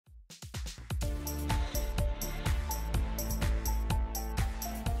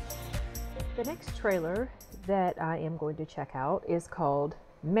The next trailer that I am going to check out is called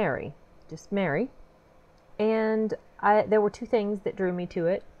Mary, just Mary. And there were two things that drew me to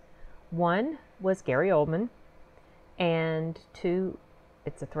it. One was Gary Oldman, and two,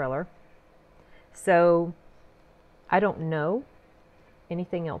 it's a thriller. So I don't know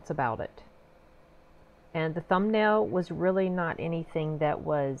anything else about it. And the thumbnail was really not anything that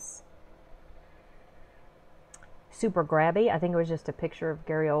was super grabby. I think it was just a picture of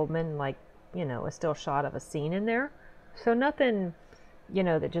Gary Oldman, like, you know, a still shot of a scene in there. So nothing, you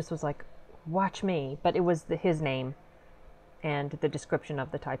know, that just was like, watch me. But it was his name and the description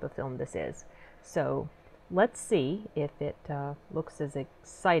of the type of film this is. So let's see if it looks as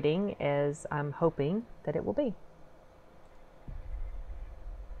exciting as I'm hoping that it will be.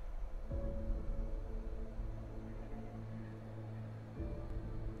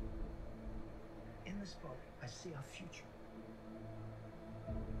 In this boat, I see our future.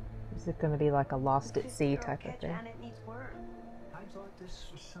 Is it going to be like a Lost at Sea type of thing? Janet needs work. I thought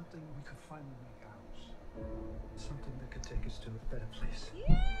this was something we could finally make ours. Something that could take us to a better place.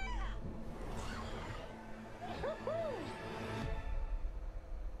 Yeah!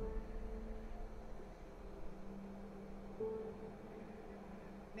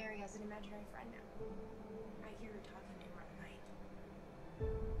 Mary has an imaginary friend now. I hear her talking to her at night.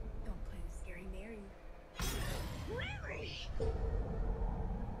 Don't play with scary Mary. Mary!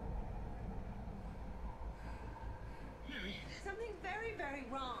 Something very, very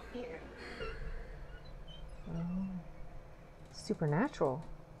wrong here. Oh, supernatural.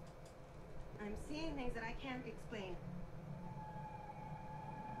 I'm seeing things that I can't explain.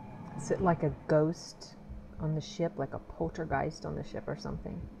 Is it like a ghost on the ship, like a poltergeist on the ship or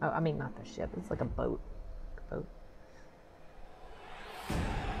something? Oh, I mean, not the ship. It's like a boat.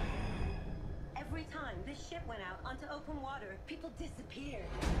 Every time this ship went out onto open water, people disappeared.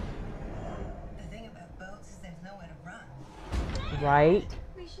 The thing about boats is there's nowhere to run. Right?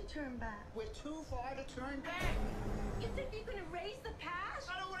 We should turn back. We're too far to turn back. You think you can erase the past?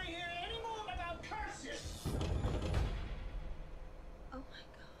 I don't want to hear any more about curses. Oh my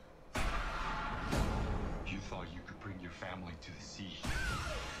God. You thought you could bring your family to the sea.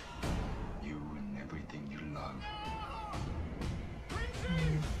 You and everything you love.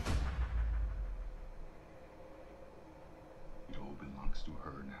 It all belongs to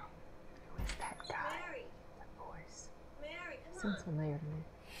her now. Who is that guy? Mary! That voice. Mary, come Sounds on! familiar to me.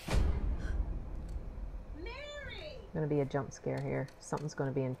 Mary! Going to be a jump scare here. Something's going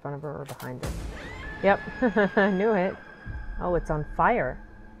to be in front of her or behind her. Yep, I knew it. Oh, it's on fire.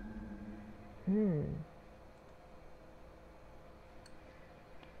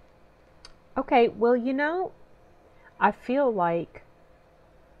 Okay, well, you know, I feel like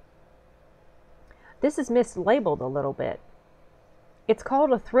this is mislabeled a little bit. It's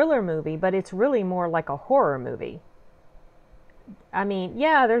called a thriller movie, but it's really more like a horror movie. I mean,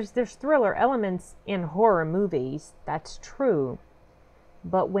 yeah, there's thriller elements in horror movies. That's true.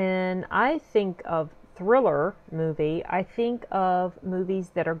 But when I think of thriller movie, I think of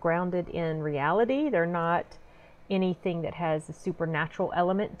movies that are grounded in reality. They're not anything that has a supernatural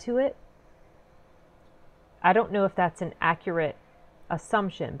element to it. I don't know if that's an accurate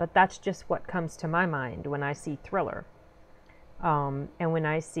assumption, but that's just what comes to my mind when I see thriller. And when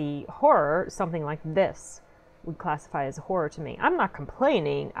I see horror, something like this would classify as horror to me. I'm not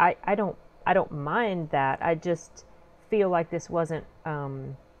complaining. I don't mind that. I just feel like this wasn't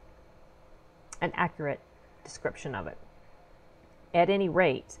an accurate description of it. At any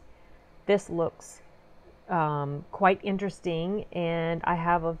rate, this looks quite interesting, and I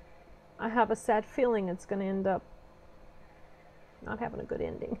have a sad feeling it's going to end up not having a good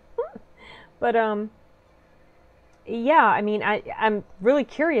ending. But yeah, I mean, I'm really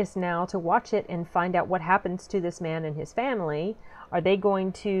curious now to watch it and find out what happens to this man and his family. Are they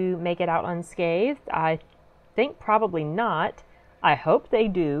going to make it out unscathed? I think probably not. I hope they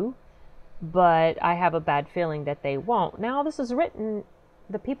do, but I have a bad feeling that they won't. Now, this is written,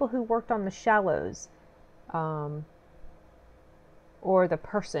 the people who worked on The Shallows, or the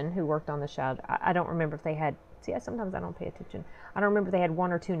person who worked on The Shallows, I don't remember if they had, see, sometimes I don't pay attention. I don't remember if they had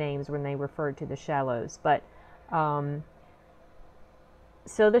one or two names when they referred to The Shallows, but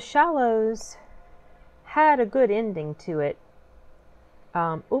so The Shallows had a good ending to it.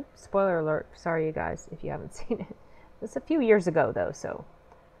 Oops, spoiler alert. Sorry, you guys, if you haven't seen it. It's a few years ago, though, so.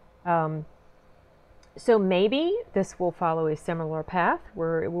 So maybe this will follow a similar path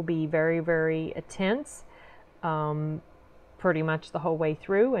where it will be very, very intense pretty much the whole way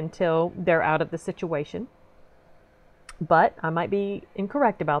through until they're out of the situation. But I might be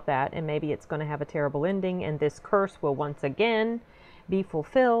incorrect about that, and maybe it's going to have a terrible ending, and this curse will once again be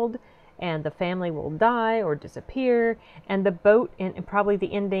fulfilled, and the family will die or disappear, and the boat, and probably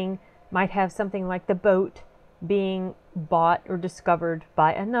the ending might have something like the boat being bought or discovered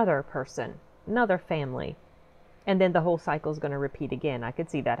by another person, another family. And then the whole cycle is going to repeat again. I could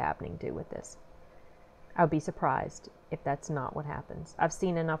see that happening too with this. I would be surprised if that's not what happens. I've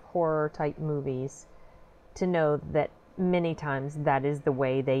seen enough horror type movies to know that many times that is the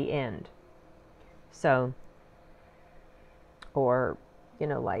way they end. So, or, you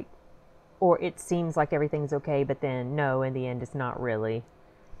know, like, or it seems like everything's okay, but then no, in the end it's not really.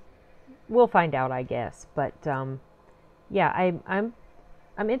 We'll find out, I guess. But yeah, I'm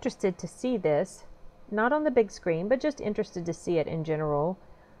interested to see this, not on the big screen, but just interested to see it in general.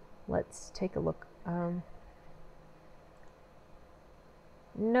 Let's take a look.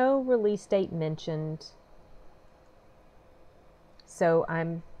 No release date mentioned. So I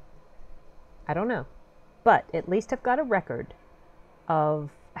don't know. But at least I've got a record of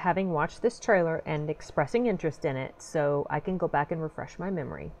having watched this trailer and expressing interest in it, so I can go back and refresh my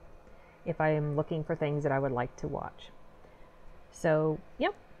memory if I am looking for things that I would like to watch. So,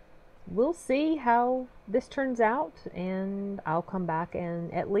 yep. We'll see how this turns out, and I'll come back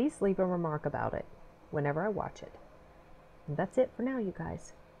and at least leave a remark about it whenever I watch it. And that's it for now, you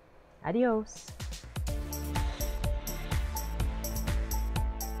guys. Adios.